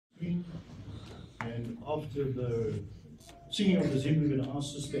And after the singing of the hymn, we're going to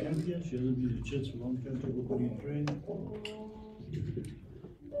ask Sister Anthea, she hasn't been to church for a long time, to open in prayer.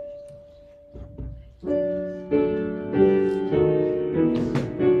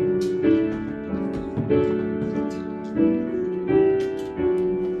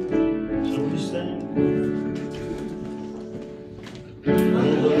 Shall we stand?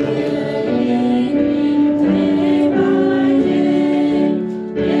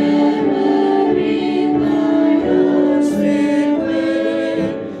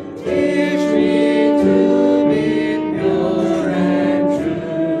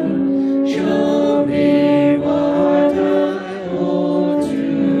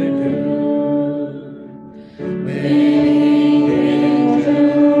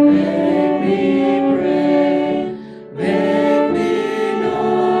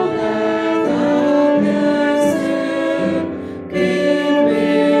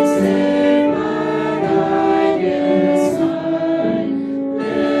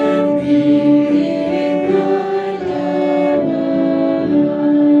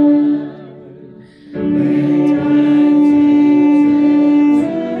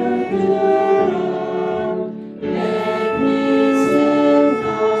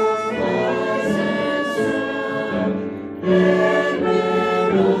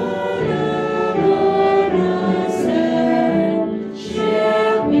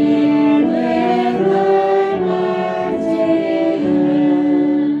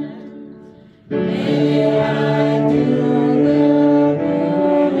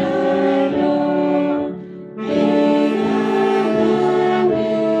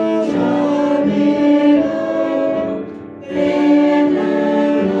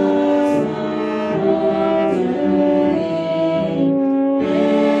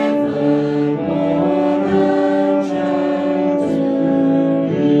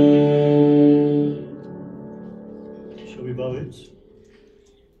 Shall we bow it?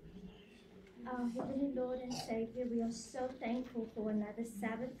 Our Heavenly Lord and Savior, we are so thankful for another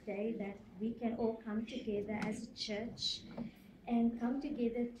Sabbath day that we can all come together as a church and come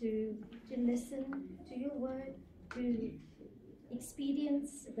together to listen to your word, to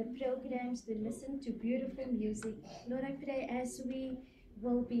experience the programs, to listen to beautiful music. Lord, I pray as we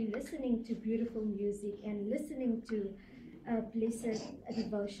will be listening to beautiful music and listening to a blessed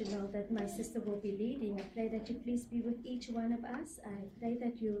devotional that my sister will be leading, I pray that you please be with each one of us. I pray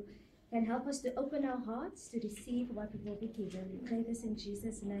that you can help us to open our hearts to receive what we will be given. We pray this in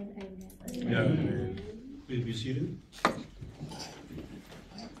Jesus' name, amen. Amen. Please be seated.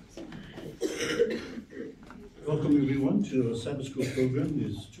 Welcome everyone to our Sabbath School program.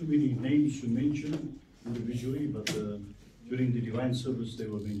 There's too many names to mention individually, but during the divine service they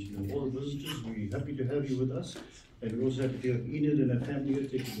were mentioned. And all the visitors, we're happy to have you with us. And we're also happy to have Enid and her family here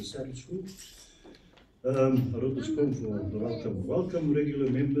taking the Sabbath School. I wrote this poem for the welcome. Welcome regular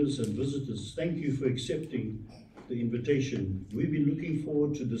members and visitors. Thank you for accepting the invitation. We've been looking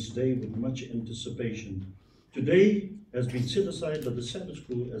forward to this day with much anticipation. Today has been set aside by the Sabbath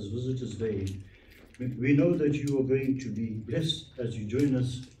School as Visitors' Day. We know that you are going to be blessed as you join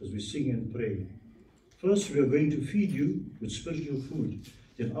us as we sing and pray. First, we are going to feed you with spiritual food.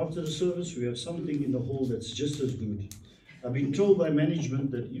 Then after the service, we have something in the hall that's just as good. I've been told by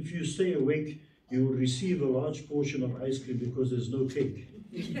management that if you stay awake, you will receive a large portion of ice cream because there's no cake.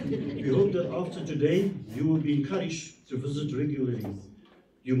 We hope that after today, you will be encouraged to visit regularly.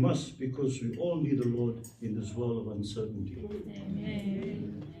 You must, because we all need the Lord in this world of uncertainty.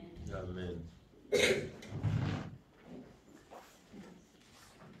 Amen. Amen.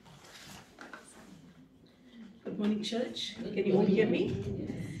 Good morning, church. Can you all hear me?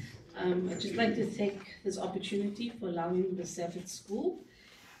 I'd just like to take this opportunity for allowing the Sabbath School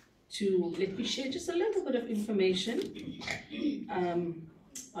to let me share just a little bit of information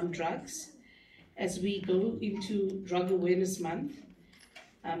on drugs as we go into Drug Awareness Month,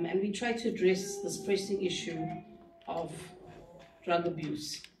 and we try to address this pressing issue of drug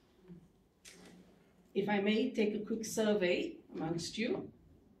abuse. If I may take a quick survey amongst you.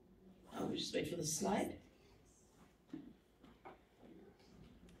 I'll just wait for the slide.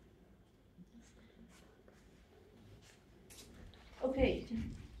 Okay,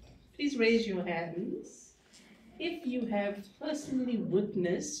 please raise your hands if you have personally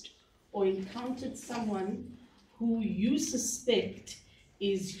witnessed or encountered someone who you suspect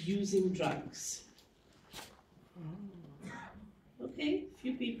is using drugs. Okay,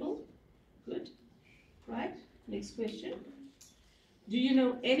 few people. Good. Right, next question. Do you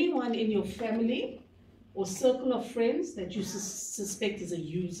know anyone in your family or circle of friends that you suspect is a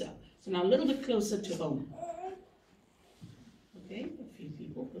user? So now a little bit closer to home. Okay, a few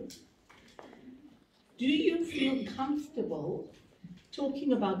people, good. Do you feel comfortable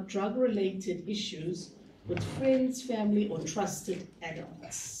talking about drug-related issues with friends, family, or trusted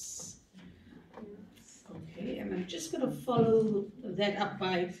adults? Okay, and I'm just going to follow that up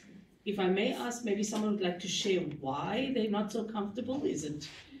by, if I may ask, maybe someone would like to share why they're not so comfortable. Is it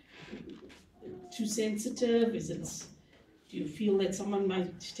too sensitive? Do you feel that someone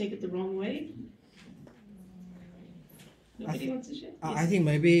might take it the wrong way? Nobody wants to share? I think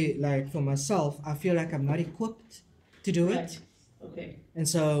maybe, like, for myself, I feel like I'm not equipped to do Right. it. Okay, And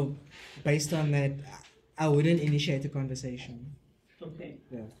so, based on that, I wouldn't initiate a conversation. okay.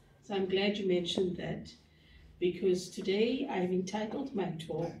 Yeah. So I'm glad you mentioned that, because today I've entitled my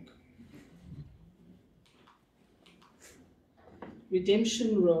talk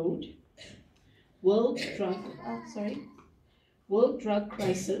Redemption Road, World Drug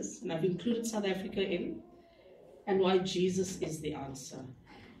Crisis, and I've included South Africa in, and why Jesus is the answer.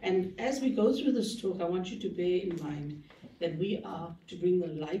 And as we go through this talk, I want you to bear in mind that we are to bring the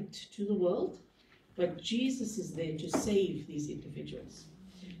light to the world, but Jesus is there to save these individuals.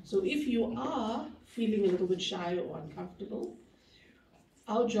 So if you are feeling a little bit shy or uncomfortable,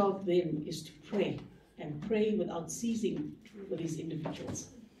 our job then is to pray, and pray without ceasing for these individuals.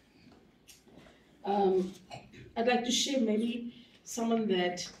 I'd like to share maybe someone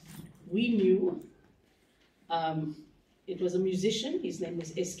that we knew. It was a musician, his name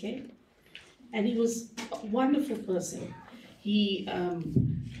was SK, and he was a wonderful person. He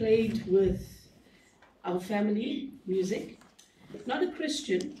played with our family music, not a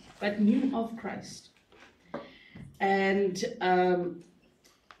Christian, but knew of Christ. And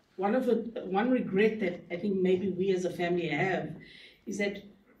one regret that I think maybe we as a family have is that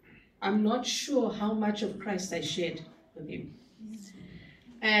I'm not sure how much of Christ I shared with him.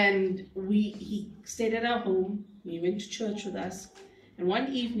 And he stayed at our home, he went to church with us, and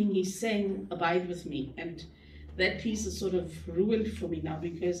one evening he sang Abide With Me, and that piece is sort of ruined for me now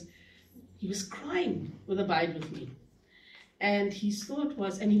because he was crying with Abide With Me. And his thought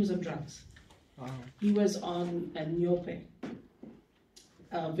was, and he was on drugs. Wow. He was on a nyope,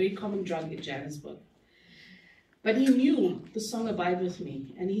 a very common drug in Johannesburg. But he knew the song Abide With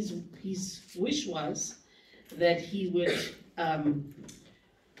Me, and his wish was that he would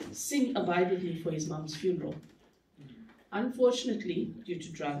sing Abide With Me for his mom's funeral. Unfortunately, due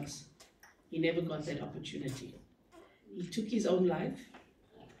to drugs, he never got that opportunity. He took his own life,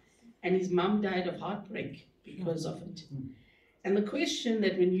 and his mom died of heartbreak because of it. And the question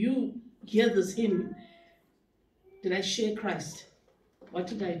that when you hear this hymn, did I share Christ? What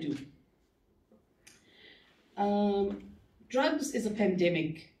did I do? Drugs is a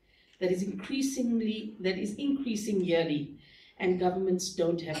pandemic that is increasing yearly, and governments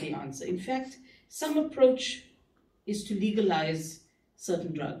don't have the answer. In fact, some approach is to legalize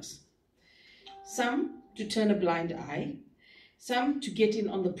certain drugs. Some to turn a blind eye, some to get in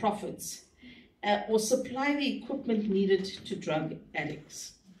on the profits, or supply the equipment needed to drug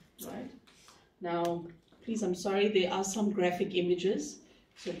addicts. Right? Now, please, I'm sorry, there are some graphic images,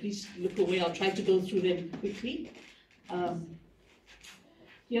 so please look away. I'll try to go through them quickly.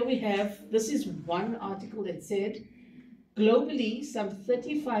 Here we have, this is one article that said, globally, some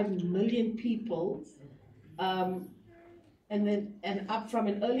 35 million people, and up from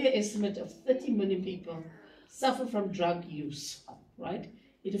an earlier estimate of 30 million people, suffer from drug use, right?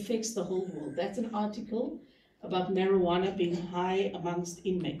 It affects the whole world. That's an article about marijuana being high amongst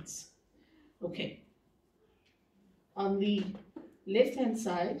inmates. Okay. On the left-hand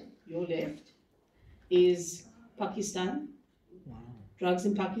side, your left, is Pakistan. Wow. Drugs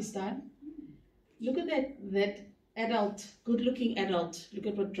in Pakistan. Look at that adult, good-looking adult. Look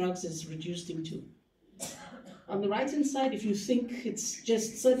at what drugs is reduced him to. On the right-hand side, if you think it's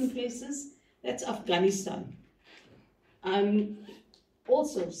just certain places, that's Afghanistan.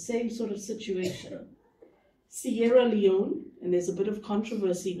 Also, same sort of situation. Sierra Leone, and there's a bit of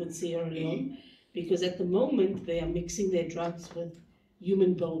controversy with Sierra Leone, because at the moment they are mixing their drugs with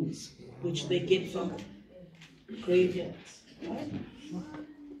human bones, which they get from graveyards. Right?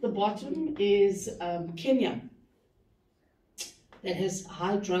 The bottom is Kenya, that has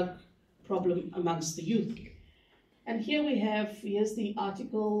high drug problem amongst the youth. And here we have, here's the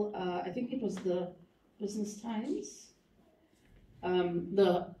article, I think it was the Business Times.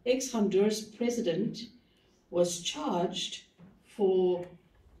 The ex-Honduras president was charged for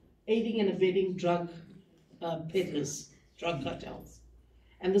aiding and abetting drug peddlers, drug cartels.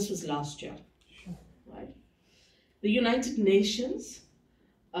 And this was last year, right? The United Nations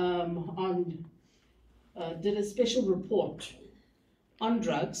did a special report on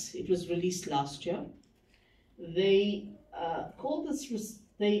drugs. It was released last year. They called this,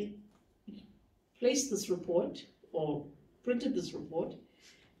 they placed this report or printed this report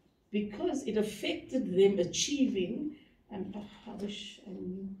because it affected them achieving, and I wish I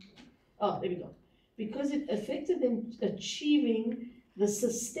knew, there we go. Because it affected them achieving the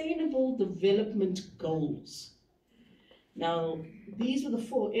Sustainable Development Goals. Now, these were the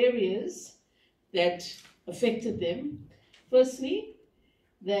 4 areas that affected them. Firstly,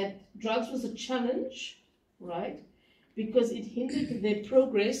 that drugs was a challenge, right? Because it hindered their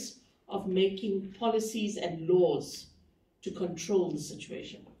progress of making policies and laws to control the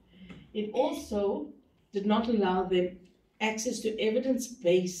situation. It also did not allow them access to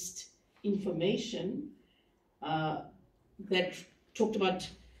evidence-based information that talked about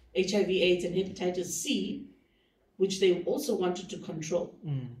HIV, AIDS, and hepatitis C, which they also wanted to control.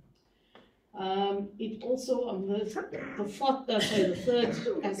 It also, on the third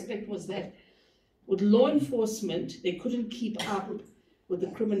aspect was that with law enforcement, they couldn't keep up with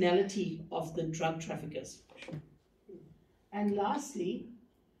the criminality of the drug traffickers. And lastly,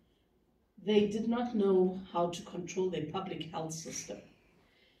 they did not know how to control their public health system.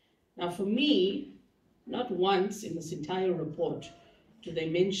 Now for me, not once in this entire report do they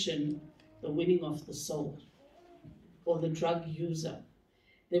mention the winning of the soul or the drug user.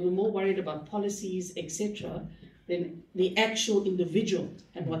 They were more worried about policies, etc., than the actual individual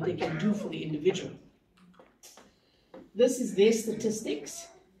and what they can do for the individual. This is their statistics.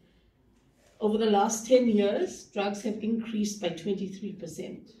 Over the last 10 years, drugs have increased by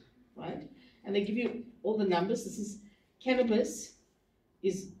 23%, right? And they give you all the numbers. This is cannabis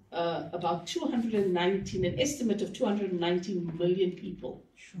is about 219, an estimate of 219 million people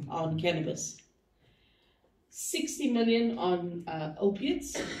are on cannabis. 60 million on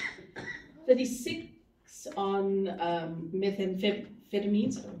opiates, 36 on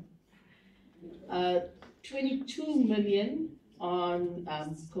methamphetamines, 22 million on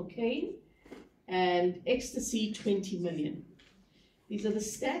cocaine, and ecstasy 20 million. These are the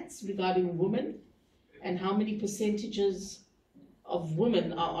stats regarding women and how many percentages of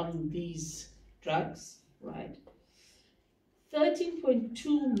women are on these drugs, right?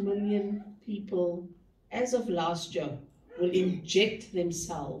 13.2 million people as of last year will inject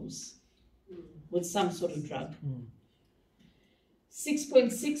themselves with some sort of drug.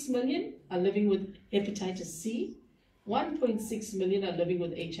 6.6 million are living with hepatitis C, 1.6 million are living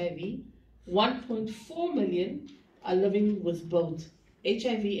with HIV, 1.4 million are living with both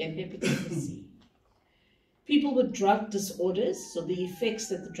HIV and hepatitis C. People with drug disorders, so the effects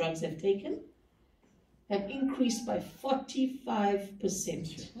that the drugs have taken, have increased by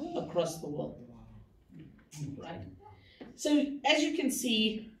 45% across the world. Right? So as you can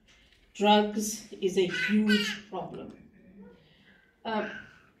see, drugs is a huge problem.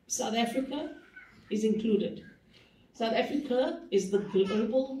 South Africa is included. South Africa is the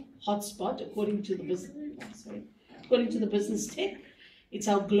global hotspot according to the business tech. It's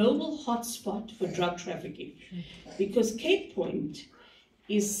our global hotspot for drug trafficking because Cape Point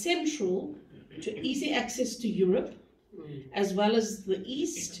is central to easy access to Europe as well as the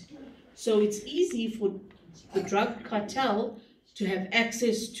East. So it's easy for the drug cartel to have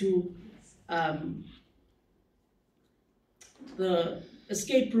access to the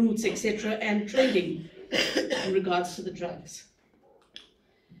escape routes, etc., and trading in regards to the drugs.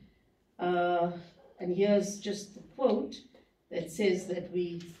 And here's just the quote that says that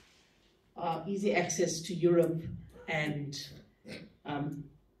we are easy access to Europe and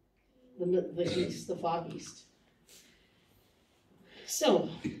the East, the Far East. So,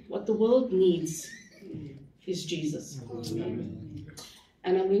 what the world needs is Jesus.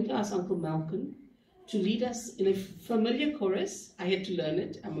 And I'm going to ask Uncle Malcolm to lead us in a familiar chorus. I had to learn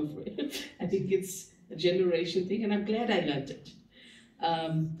it, I'm afraid. I think it's a generation thing, and I'm glad I learned it.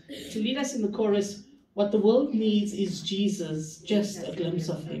 To lead us in the chorus, what the world needs is Jesus, just a glimpse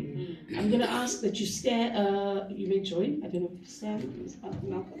of him. I'm going to ask that you stand, you may join, I don't know if you stand, please, Uncle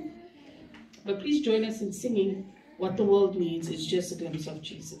Malcolm. But please join us in singing, what the world needs is just a glimpse of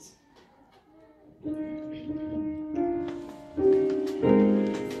Jesus.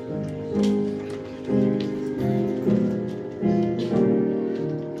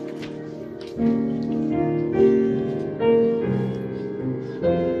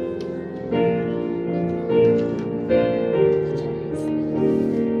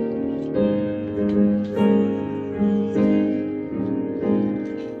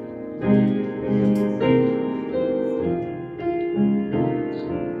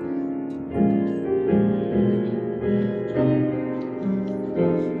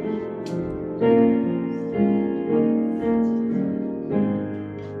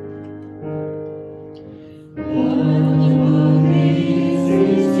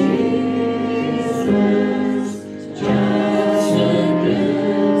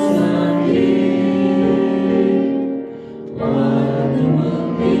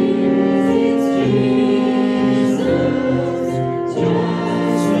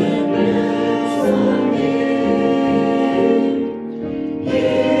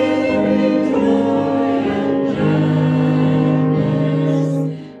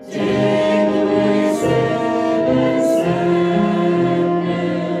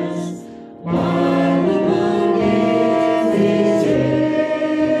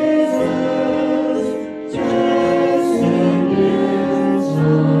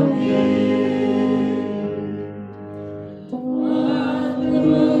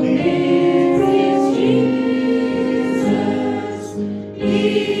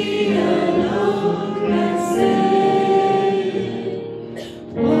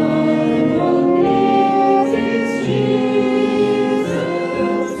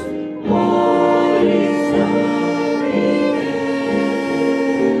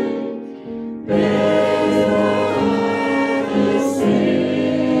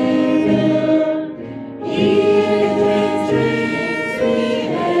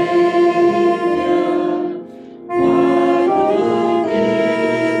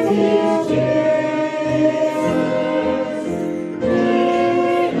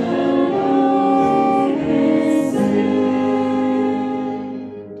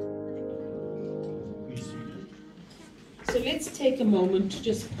 So let's take a moment to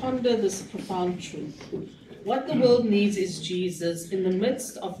just ponder this profound truth. What the world needs is Jesus in the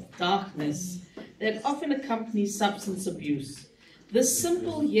midst of darkness that often accompanies substance abuse. This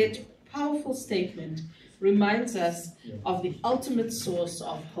simple yet powerful statement reminds us of the ultimate source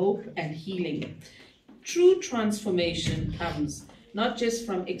of hope and healing. True transformation comes not just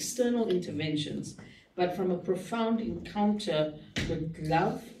from external interventions, but from a profound encounter with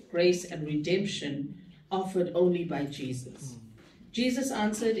love, grace, and redemption offered only by Jesus. Jesus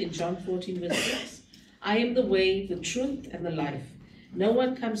answered in John 14, verse 6, I am the way, the truth, and the life. No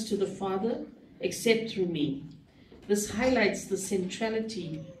one comes to the Father except through me. This highlights the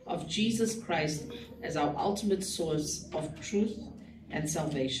centrality of Jesus Christ as our ultimate source of truth and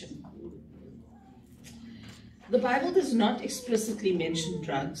salvation. The Bible does not explicitly mention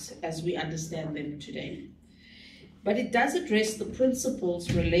drugs as we understand them today, but it does address the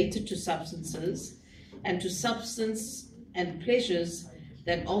principles related to substances and to substance and pleasures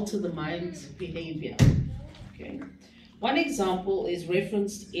that alter the mind's behavior. Okay. One example is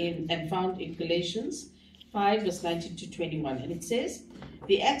referenced in and found in Galatians 5, verse 19 to 21, and it says,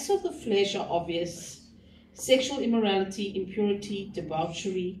 the acts of the flesh are obvious: sexual immorality, impurity,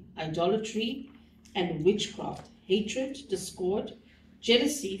 debauchery, idolatry, and witchcraft, hatred, discord,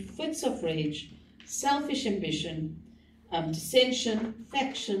 jealousy, fits of rage, selfish ambition, dissension,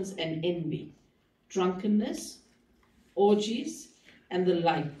 factions, and envy, drunkenness, orgies, and the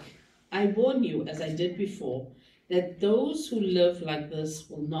like. I warn you, as I did before, that those who live like this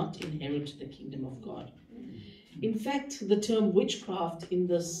will not inherit the kingdom of God. In fact, the term witchcraft in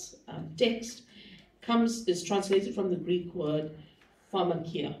this text is translated from the Greek word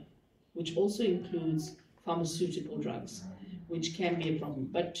pharmakia, which also includes pharmaceutical drugs, which can be a problem.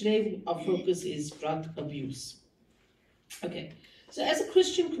 But today our focus is drug abuse. Okay, so as a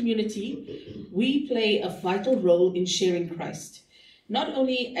Christian community, we play a vital role in sharing Christ, not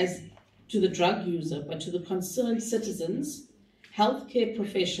only as to the drug user, but to the concerned citizens, healthcare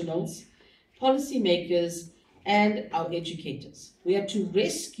professionals, policymakers, and our educators. We are to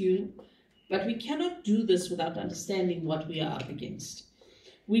rescue, but we cannot do this without understanding what we are up against.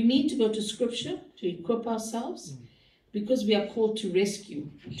 We need to go to Scripture to equip ourselves, because we are called to rescue,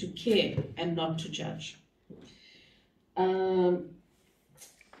 to care, and not to judge.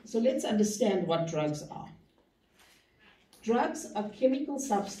 So let's understand what drugs are. Drugs are chemical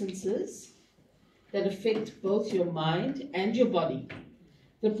substances that affect both your mind and your body.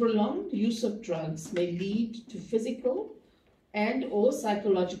 The prolonged use of drugs may lead to physical and or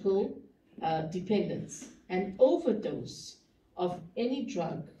psychological dependence. An overdose of any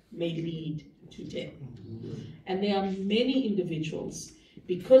drug may lead to death. And there are many individuals,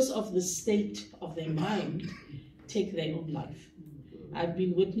 because of the state of their mind, take their own life. I've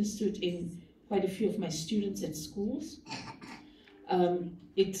been witness to it in quite a few of my students at schools.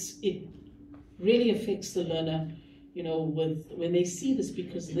 It really affects the learner, when they see this,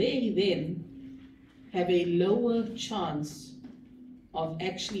 because they then have a lower chance of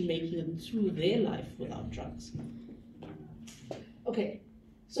actually making it through their life without drugs. Okay,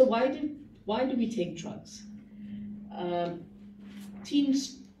 so why do we take drugs?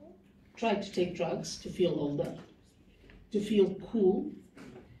 Teens try to take drugs to feel older, to feel cool,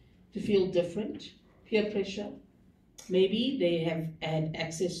 to feel different, peer pressure. Maybe they have had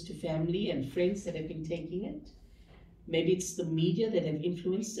access to family and friends that have been taking it. Maybe it's the media that have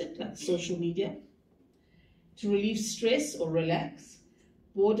influenced it, like social media. To relieve stress or relax,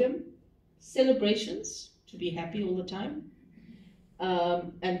 boredom, celebrations, to be happy all the time,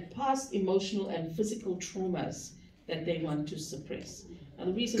 and past emotional and physical traumas that they want to suppress. Now,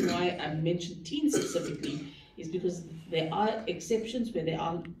 the reason why I mentioned teens specifically is because there are exceptions where there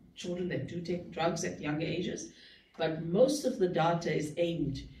are children that do take drugs at younger ages, but most of the data is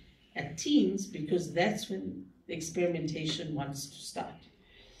aimed at teens because that's when the experimentation wants to start.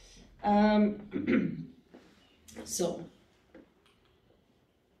 So,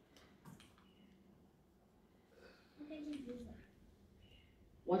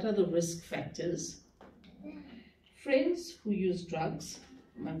 what are the risk factors? Friends who use drugs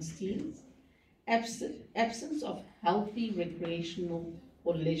amongst teens, absence of healthy recreational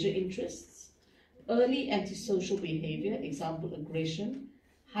or leisure interests, early antisocial behavior, example aggression,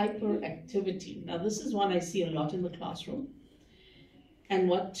 hyperactivity. Now this is one I see a lot in the classroom. And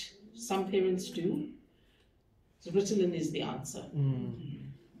what some parents do, so Ritalin is the answer.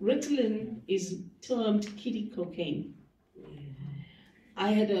 Ritalin is termed kiddie cocaine.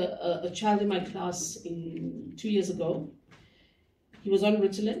 I had a child in my class 2 years ago. He was on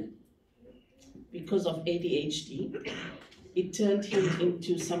Ritalin because of ADHD. It turned him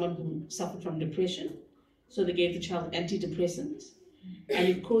into someone who suffered from depression. So they gave the child antidepressants, and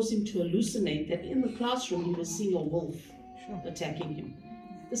it caused him to hallucinate that in the classroom he was seeing a wolf attacking him.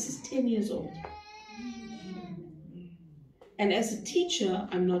 This is 10 years old. And as a teacher,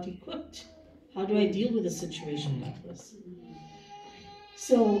 I'm not equipped. How do I deal with a situation like this?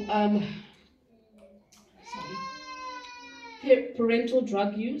 So, parental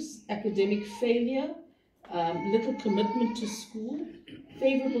drug use, academic failure, little commitment to school,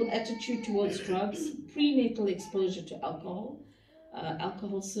 favorable attitude towards drugs, prenatal exposure to alcohol,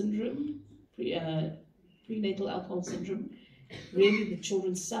 alcohol syndrome, prenatal alcohol syndrome. Really, the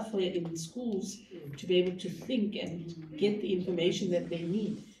children suffer in schools to be able to think and get the information that they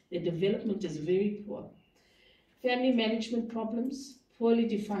need. Their development is very poor. Family management problems, poorly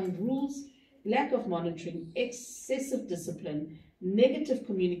defined rules, lack of monitoring, excessive discipline, negative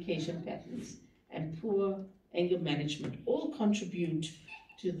communication patterns, and poor anger management all contribute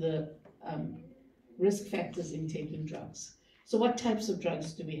to the risk factors in taking drugs. So what types of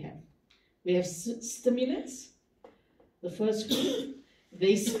drugs do we have? We have stimulants. The first group,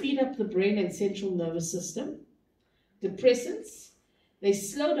 they speed up the brain and central nervous system. Depressants, they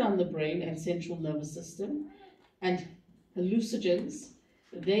slow down the brain and central nervous system. And hallucinogens,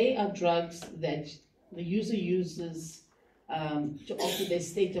 they are drugs that the user uses to alter their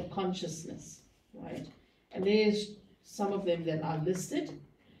state of consciousness, right? And there's some of them that are listed.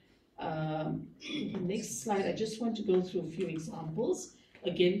 The next slide, I just want to go through a few examples.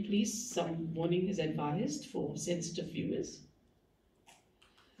 Again, please, some warning is advised for sensitive viewers.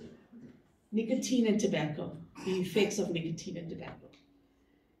 Nicotine and tobacco, the effects of nicotine and tobacco.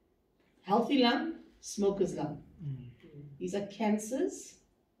 Healthy lung, smoker's lung. These are cancers.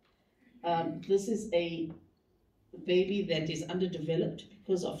 This is a baby that is underdeveloped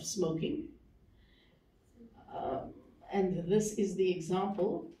because of smoking. And this is the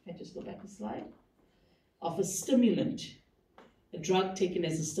example, I just go back a slide, of a stimulant, a drug taken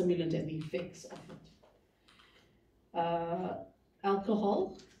as a stimulant and the effects of it.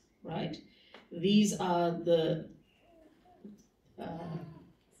 Alcohol, right? These are the,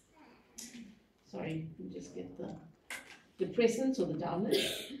 sorry, let me just get the depressants or the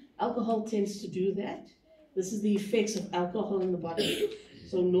downers. Alcohol tends to do that. This is the effects of alcohol in the body.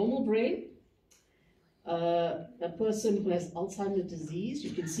 So normal brain, a person who has Alzheimer's disease,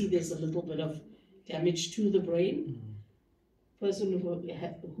 you can see there's a little bit of damage to the brain. Person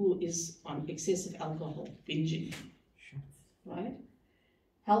who is on excessive alcohol, binging, right?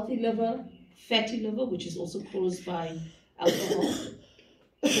 Healthy liver, fatty liver, which is also caused by alcohol,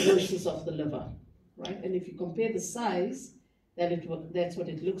 cirrhosis of the liver, right? And if you compare the size, that's what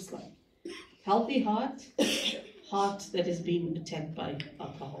it looks like. Healthy heart, heart that is being attacked by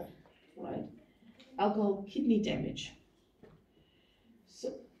alcohol, right? Alcohol, kidney damage.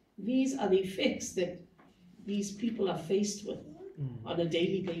 So these are the effects that these people are faced with on a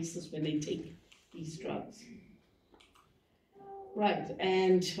daily basis when they take these drugs. Right,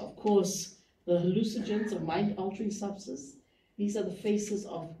 and of course, the hallucinogens or mind-altering substances, these are the faces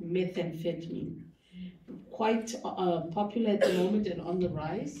of methamphetamine. Quite popular at the moment and on the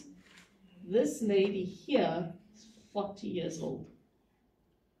rise. This lady here is 40 years old,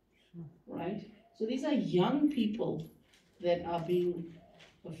 right? So these are young people that are being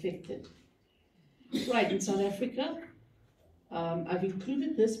affected. Right, in South Africa, I've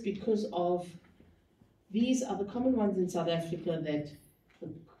included this because of these are the common ones in South Africa that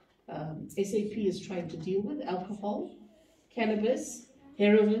the SAP is trying to deal with: alcohol, cannabis,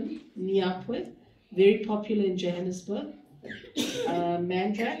 heroin, Niapwe, very popular in Johannesburg,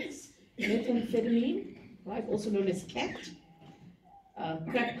 mandrax, methamphetamine, right, also known as cat,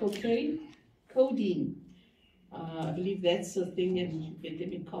 crack cocaine, codeine. I believe that's a thing, and you get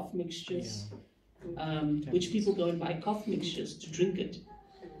them in cough mixtures, which people go and buy cough mixtures to drink it.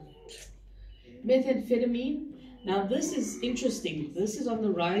 Methamphetamine. Now this is interesting. This is on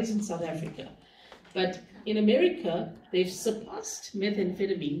the rise in South Africa. But in America, they've surpassed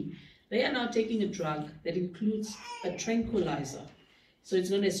methamphetamine. They are now taking a drug that includes a tranquilizer. So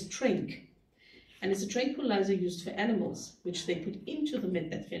it's known as Tranq. And it's a tranquilizer used for animals, which they put into the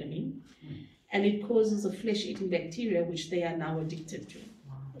methamphetamine. And it causes a flesh-eating bacteria, which they are now addicted to.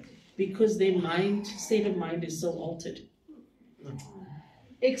 Because their state of mind is so altered.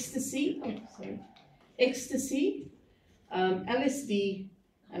 Ecstasy, LSD,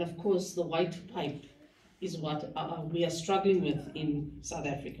 and of course the white pipe is what we are struggling with in South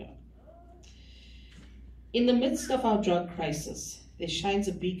Africa. In the midst of our drug crisis, there shines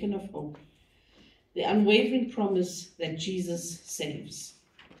a beacon of hope, the unwavering promise that Jesus saves,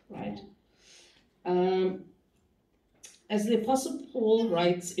 right? As the Apostle Paul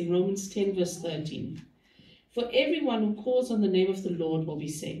writes in Romans 10 verse 13, For everyone who calls on the name of the Lord will be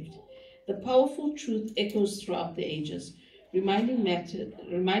saved. The powerful truth echoes throughout the ages, reminding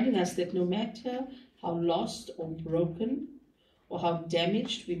us that no matter how lost or broken or how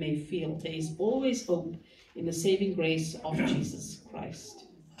damaged we may feel, there is always hope in the saving grace of Jesus Christ.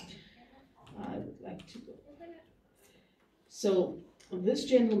 I would like to go. So this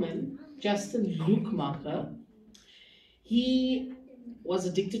gentleman, Justin Lukemarker, he was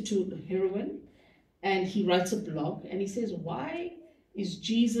addicted to heroin, and he writes a blog, and he says, why is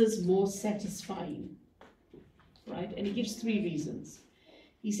Jesus more satisfying? Right? And he gives 3 reasons.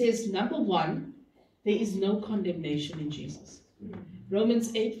 He says, number 1, there is no condemnation in Jesus.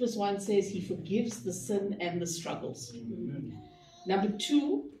 Romans 8 verse 1 says he forgives the sin and the struggles. Number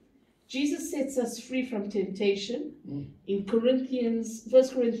 2, Jesus sets us free from temptation. In 1 Corinthians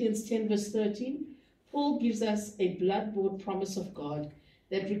 10 verse 13, Paul gives us a blood-bought promise of God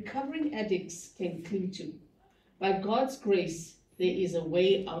that recovering addicts can cling to. By God's grace, there is a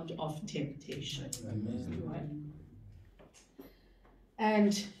way out of temptation. Amen. Right?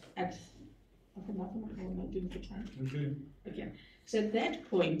 And at okay. So at that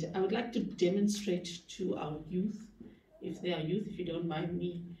point, I would like to demonstrate to our youth, if they are youth, if you don't mind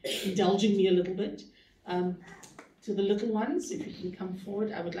me indulging me a little bit, to the little ones, if you can come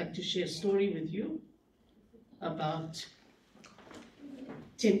forward, I would like to share a story with you about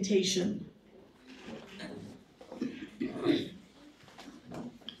temptation.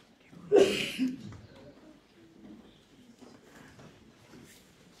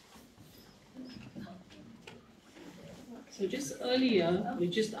 So just earlier, we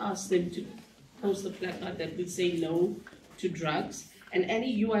just asked them to post the placard that would say no to drugs. And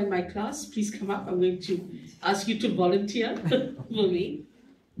Annie, you are in my class. Please come up. I'm going to ask you to volunteer for me.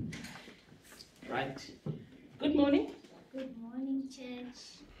 Right. Good morning. Good morning,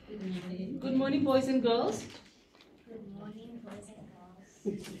 church. Good morning. Good morning, boys and girls. Good morning, boys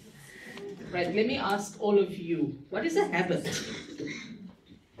and girls. Right, let me ask all of you, what is a habit?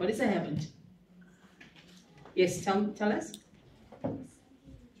 What is a habit? Yes, tell us.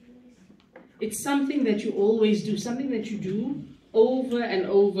 It's something that you always do, something that you do over and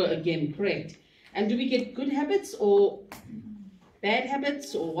over again, correct? And do we get good habits or bad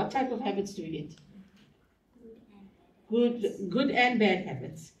habits, or what type of habits do we get? Good and bad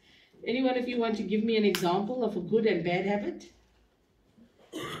habits. Anyone of you want to give me an example of a good and bad habit?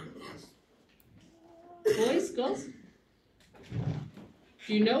 Boys, girls?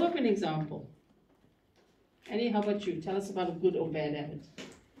 Do you know of an example? Annie, how about you? Tell us about a good or bad habit.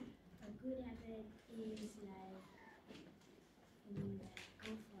 A good habit is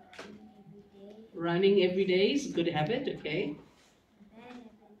go for running every day. Running every day is a good habit, okay. A bad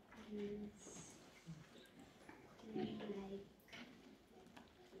habit is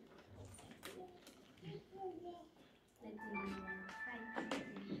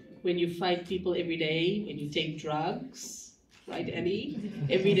When you fight people every day, when you take drugs, right, Annie?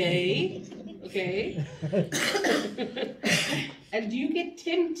 Every day, okay. And do you get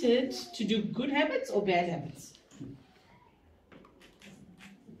tempted to do good habits or bad habits?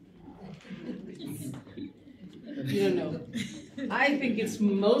 You don't know. I think it's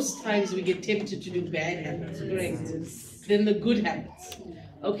most times we get tempted to do bad habits, correct? Than the good habits.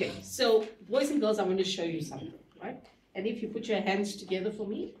 Okay, so boys and girls, I want to show you something, right? And if you put your hands together for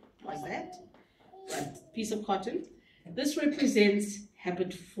me, like that, right, piece of cotton, this represents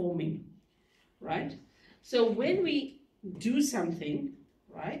habit forming, right? So when we do something,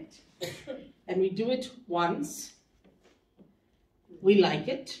 right, and we do it once, we like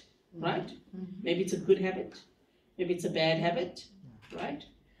it, right? Maybe it's a good habit, maybe it's a bad habit, right?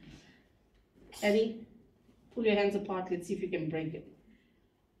 Annie, pull your hands apart, let's see if you can break it.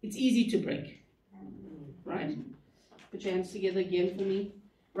 It's easy to break, right? Put your hands together again for me.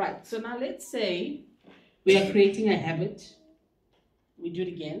 Right, so now let's say we are creating a habit. We do it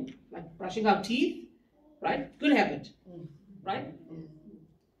again, like brushing our teeth, right? Good habit, right?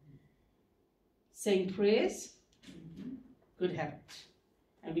 Saying prayers, good habit.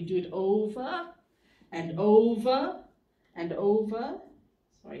 And we do it over and over and over,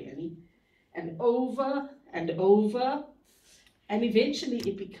 sorry Annie, and over and over, and eventually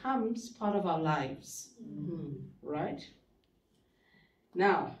it becomes part of our lives, right?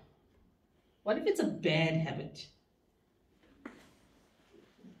 Now, what if it's a bad habit?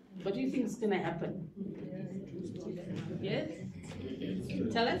 What do you think is going to happen? Yes?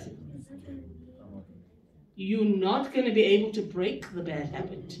 Tell us. You're not going to be able to break the bad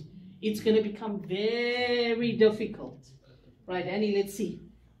habit. It's going to become very difficult. Right, Annie, let's see.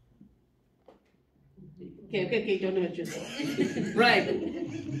 Okay, don't hurt yourself. Right.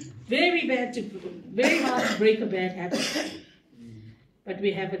 Very bad to Very hard to break a bad habit, but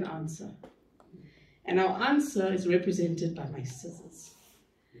we have an answer. And our answer is represented by my scissors.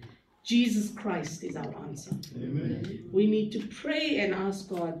 Jesus Christ is our answer. Amen. We need to pray and ask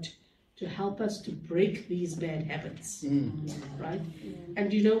God to help us to break these bad habits, right?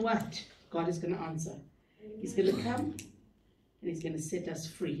 And you know what? God is going to answer. He's going to come and He's going to set us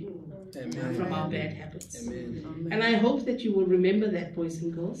free from our bad habits. Amen. And I hope that you will remember that, boys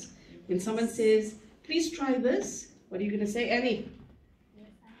and girls. When someone says, please try this, what are you going to say, Annie?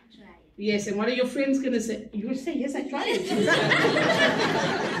 Yes, and what are your friends going to say? You're going to say, yes, I tried it.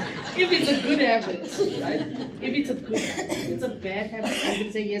 If it's a good habit, right? If it's a good habit, if it's a bad habit, I'm going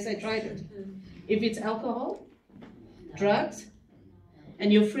to say, yes, I tried it. If it's alcohol, drugs,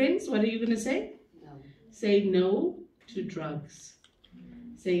 and your friends, what are you going to say? Say no to drugs.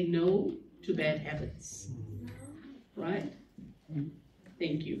 Say no to bad habits. Right?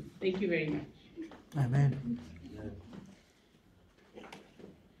 Thank you. Thank you very much. Amen.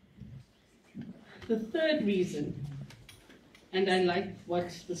 The third reason, and I like what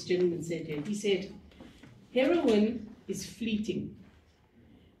this gentleman said here. He said, heroin is fleeting.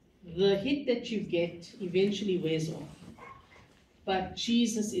 The hit that you get eventually wears off. But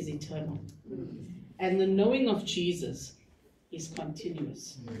Jesus is eternal. And the knowing of Jesus is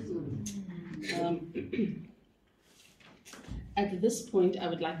continuous. At this point, I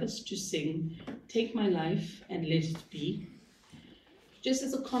would like us to sing, Take My Life and Let It Be, just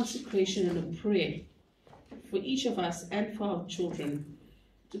as a consecration and a prayer for each of us and for our children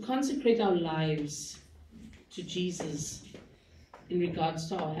to consecrate our lives to Jesus in regards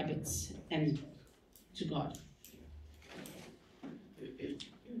to our habits and to God.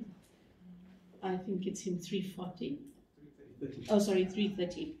 I think it's hymn 340. Oh, sorry,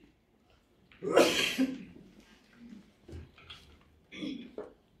 330.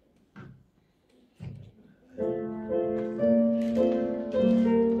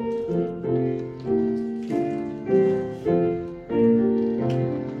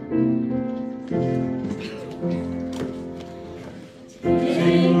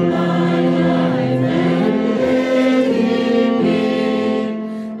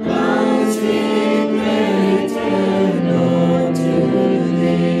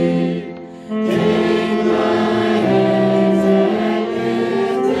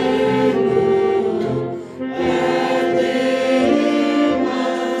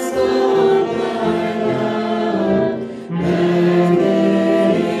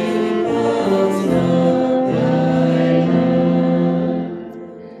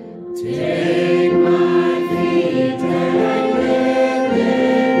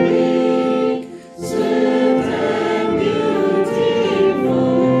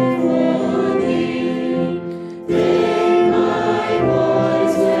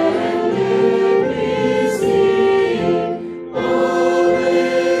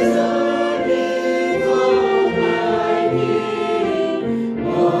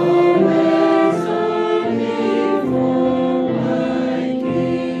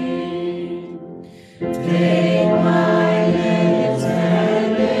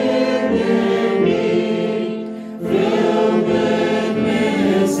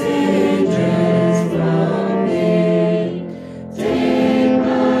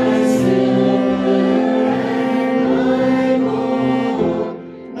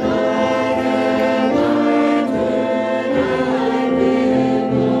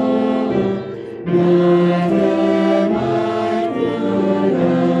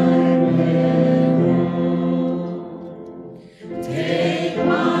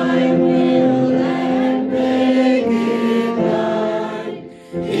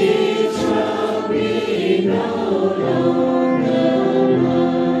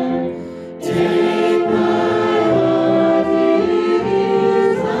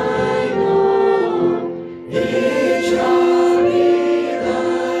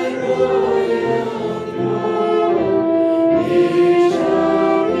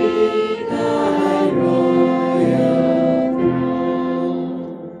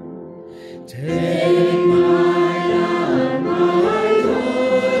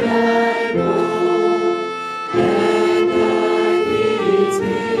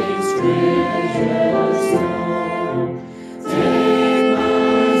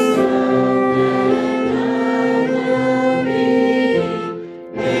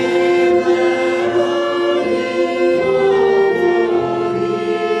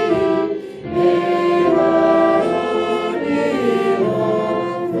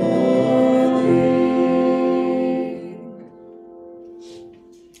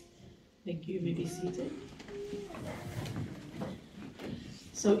 Thank you. You may be seated.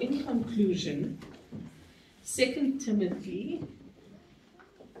 So in conclusion, 2 Timothy.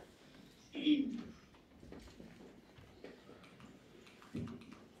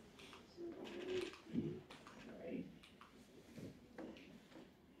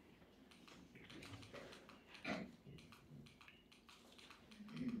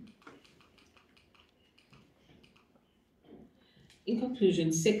 In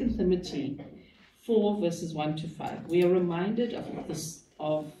conclusion, 2 Timothy 4 verses 1 to 5, we are reminded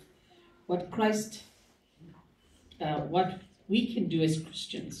of what Christ, what we can do as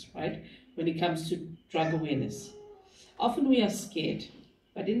Christians, right, when it comes to drug awareness. Often we are scared,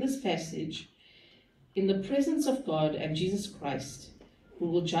 but in this passage, in the presence of God and Jesus Christ, who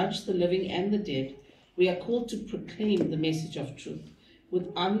will judge the living and the dead, we are called to proclaim the message of truth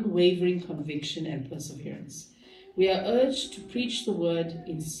with unwavering conviction and perseverance. We are urged to preach the word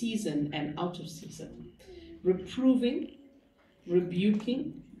in season and out of season, reproving,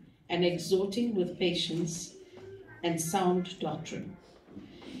 rebuking, and exhorting with patience and sound doctrine.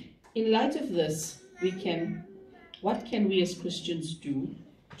 In light of this, what can we as Christians do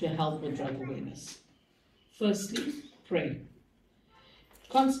to help with drug awareness? Firstly, pray.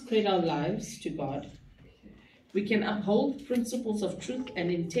 Consecrate our lives to God. We can uphold principles of truth and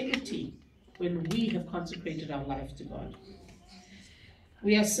integrity when we have consecrated our life to God.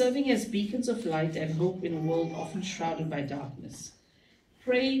 We are serving as beacons of light and hope in a world often shrouded by darkness.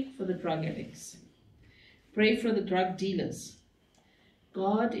 Pray for the drug addicts. Pray for the drug dealers.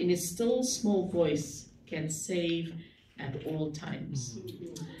 God, in his still small voice, can save at all times.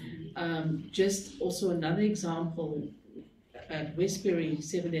 Just also another example, at Westbury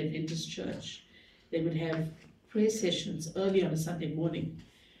Seventh-day Adventist Church, they would have prayer sessions early on a Sunday morning.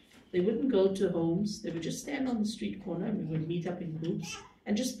 They wouldn't go to homes, they would just stand on the street corner and we would meet up in groups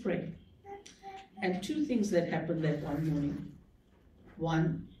and just pray. And two things that happened that one morning.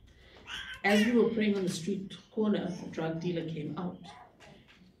 One, as we were praying on the street corner, a drug dealer came out.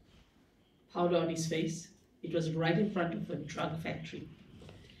 Powder on his face. It was right in front of a drug factory.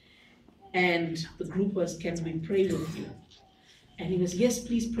 And the group was, can we pray with you? And he was, yes,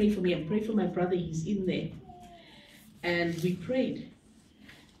 please pray for me and pray for my brother, he's in there. And we prayed.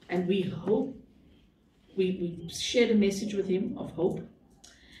 And we hope, we shared a message with him of hope.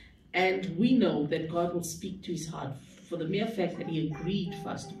 And we know that God will speak to his heart for the mere fact that he agreed for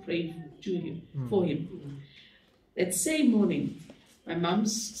us to pray for him. That same morning, my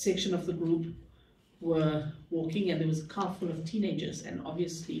mom's section of the group were walking and there was a car full of teenagers, and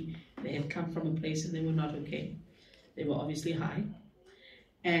obviously they had come from a place and they were not okay. They were obviously high.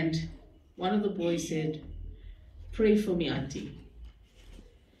 And one of the boys said, pray for me, auntie.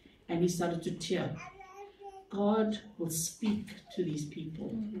 And he started to tear. God will speak to these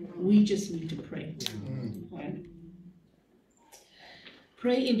people. We just need to pray. Right?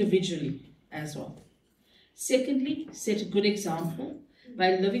 Pray individually as well. Secondly, set a good example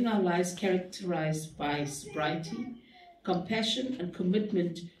by living our lives characterized by sobriety, compassion, and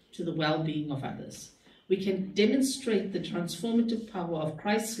commitment to the well-being of others. We can demonstrate the transformative power of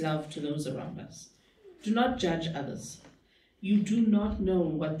Christ's love to those around us. Do not judge others. You do not know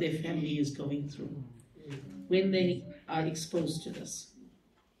what their family is going through when they are exposed to this.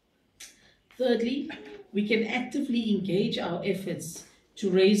 Thirdly, we can actively engage our efforts to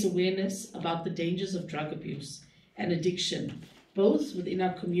raise awareness about the dangers of drug abuse and addiction, both within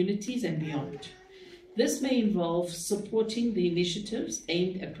our communities and beyond. This may involve supporting the initiatives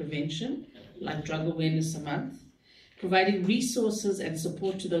aimed at prevention, like Drug Awareness Month, providing resources and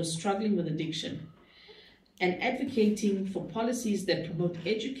support to those struggling with addiction, and advocating for policies that promote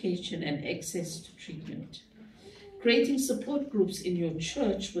education and access to treatment. Creating support groups in your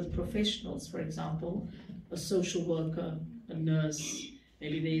church with professionals, for example, a social worker, a nurse,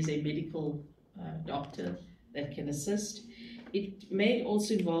 maybe there is a medical doctor that can assist. It may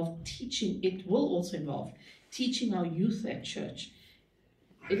also involve teaching, it will also involve teaching our youth at church.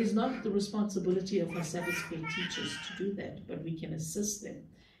 It is not the responsibility of our Sabbath school teachers to do that, but we can assist them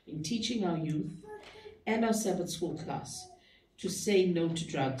in teaching our youth and our Sabbath school class to say no to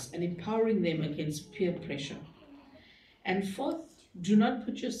drugs and empowering them against peer pressure. And fourth, do not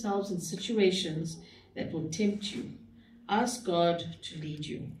put yourselves in situations that will tempt you. Ask God to lead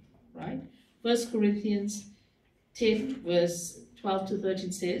you, right? 1 Corinthians 10 verse 12 to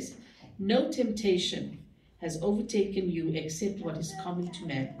 13 says, no temptation has overtaken you except what is common to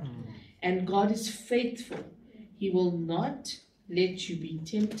man. And God is faithful. He will not let you be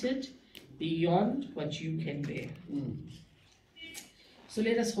tempted beyond what you can bear. So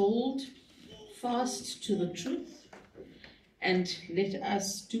let us hold fast to the truth and let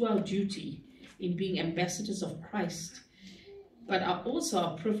us do our duty in being ambassadors of Christ, but are also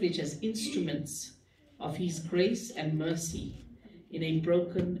our privilege as instruments of His grace and mercy in a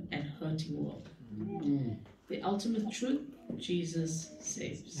broken and hurting world. The ultimate truth, Jesus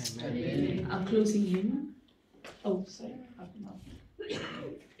saves. Amen. Our closing hymn. Oh, sorry.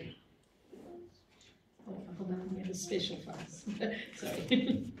 Oh, I forgot we have a special for us.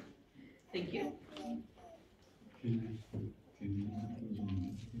 Sorry. Thank you.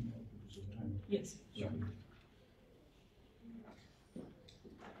 Yes. Sure.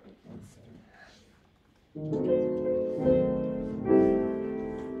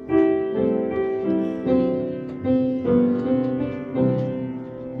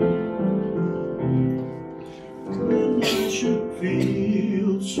 When I should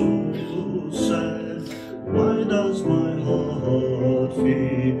feel so sad, why does my heart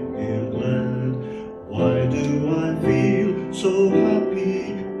feel glad? Why do I feel so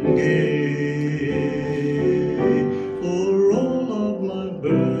happy and gay? For all of my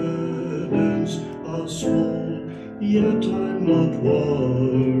burdens are small, yet I'm not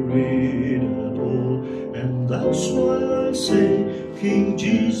worried at all. And that's why I say, King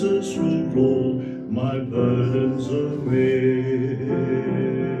Jesus will roll my burdens away.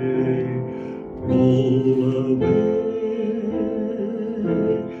 Roll away,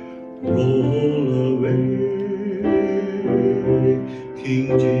 roll away. King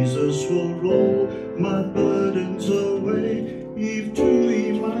Jesus will roll my burdens away, if to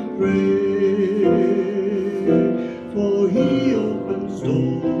Him I pray. For He opens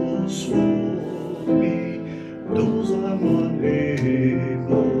doors for me, doors I'm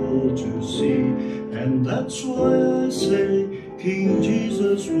unable to see. And that's why I say, King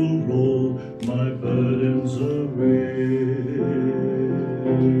Jesus will roll my burdens away.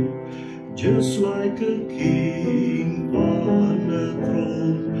 Just like a king on a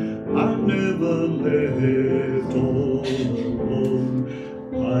throne, I'm never left all alone.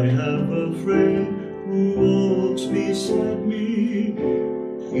 I have a friend who walks beside me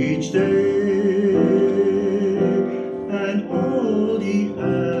each day, and all He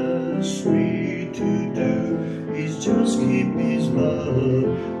asks me to do is just keep His love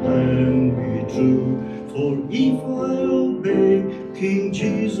and be true. For if I obey, King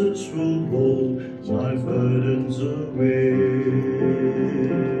Jesus will roll my burdens away.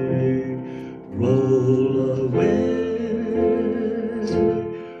 Roll away,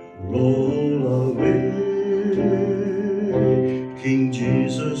 roll away. King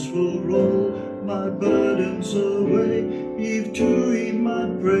Jesus will roll my burdens away, if to Him I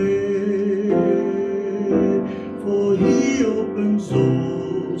pray. For He opens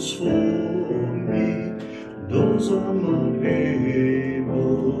doors for me, doors I'm unable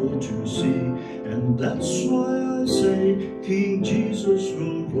to see. And that's why I say, King Jesus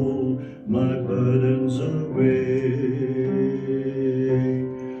will roll my burdens away.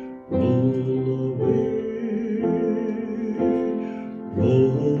 Roll away,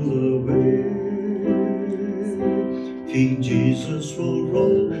 roll away. King Jesus will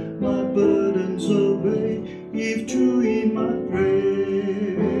roll my burdens away, if to Him I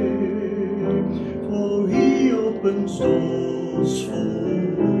pray. For He opens doors for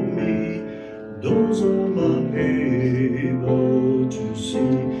me, doors I'm unable to see.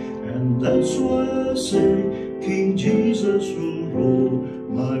 And that's why I say, King Jesus will roll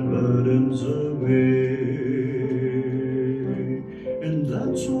my burdens away. And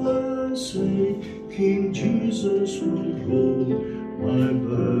that's why I say, King Jesus will roll my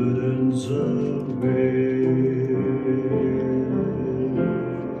burdens away.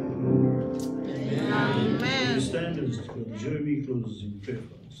 Amen. We stand as Jeremy closes in prayer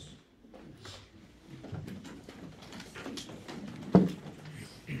for us.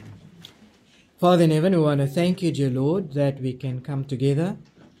 Father in heaven, we want to thank you, dear Lord, that we can come together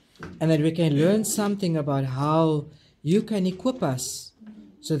and that we can learn something about how you can equip us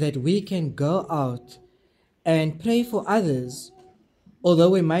so that we can go out and pray for others, although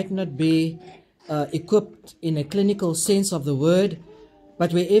we might not be equipped in a clinical sense of the word,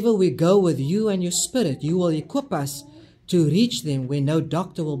 but wherever we go with you and your Spirit, you will equip us to reach them where no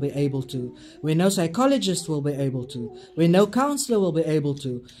doctor will be able to, where no psychologist will be able to, where no counselor will be able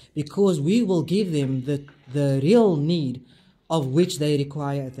to, because we will give them the real need of which they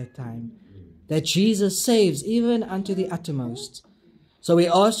require at that time. That Jesus saves even unto the uttermost. So we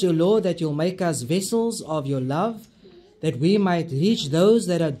ask you, Lord, that you'll make us vessels of your love, that we might reach those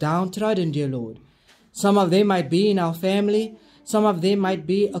that are downtrodden, dear Lord. Some of them might be in our family. Some of them might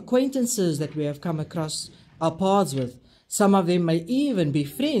be acquaintances that we have come across our paths with. Some of them may even be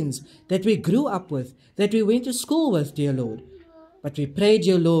friends that we grew up with, that we went to school with, dear Lord. But we pray,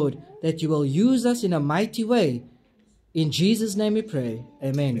 dear Lord, that you will use us in a mighty way. In Jesus' name we pray.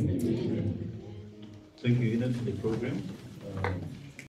 Amen. Thank you, Ina, for the program.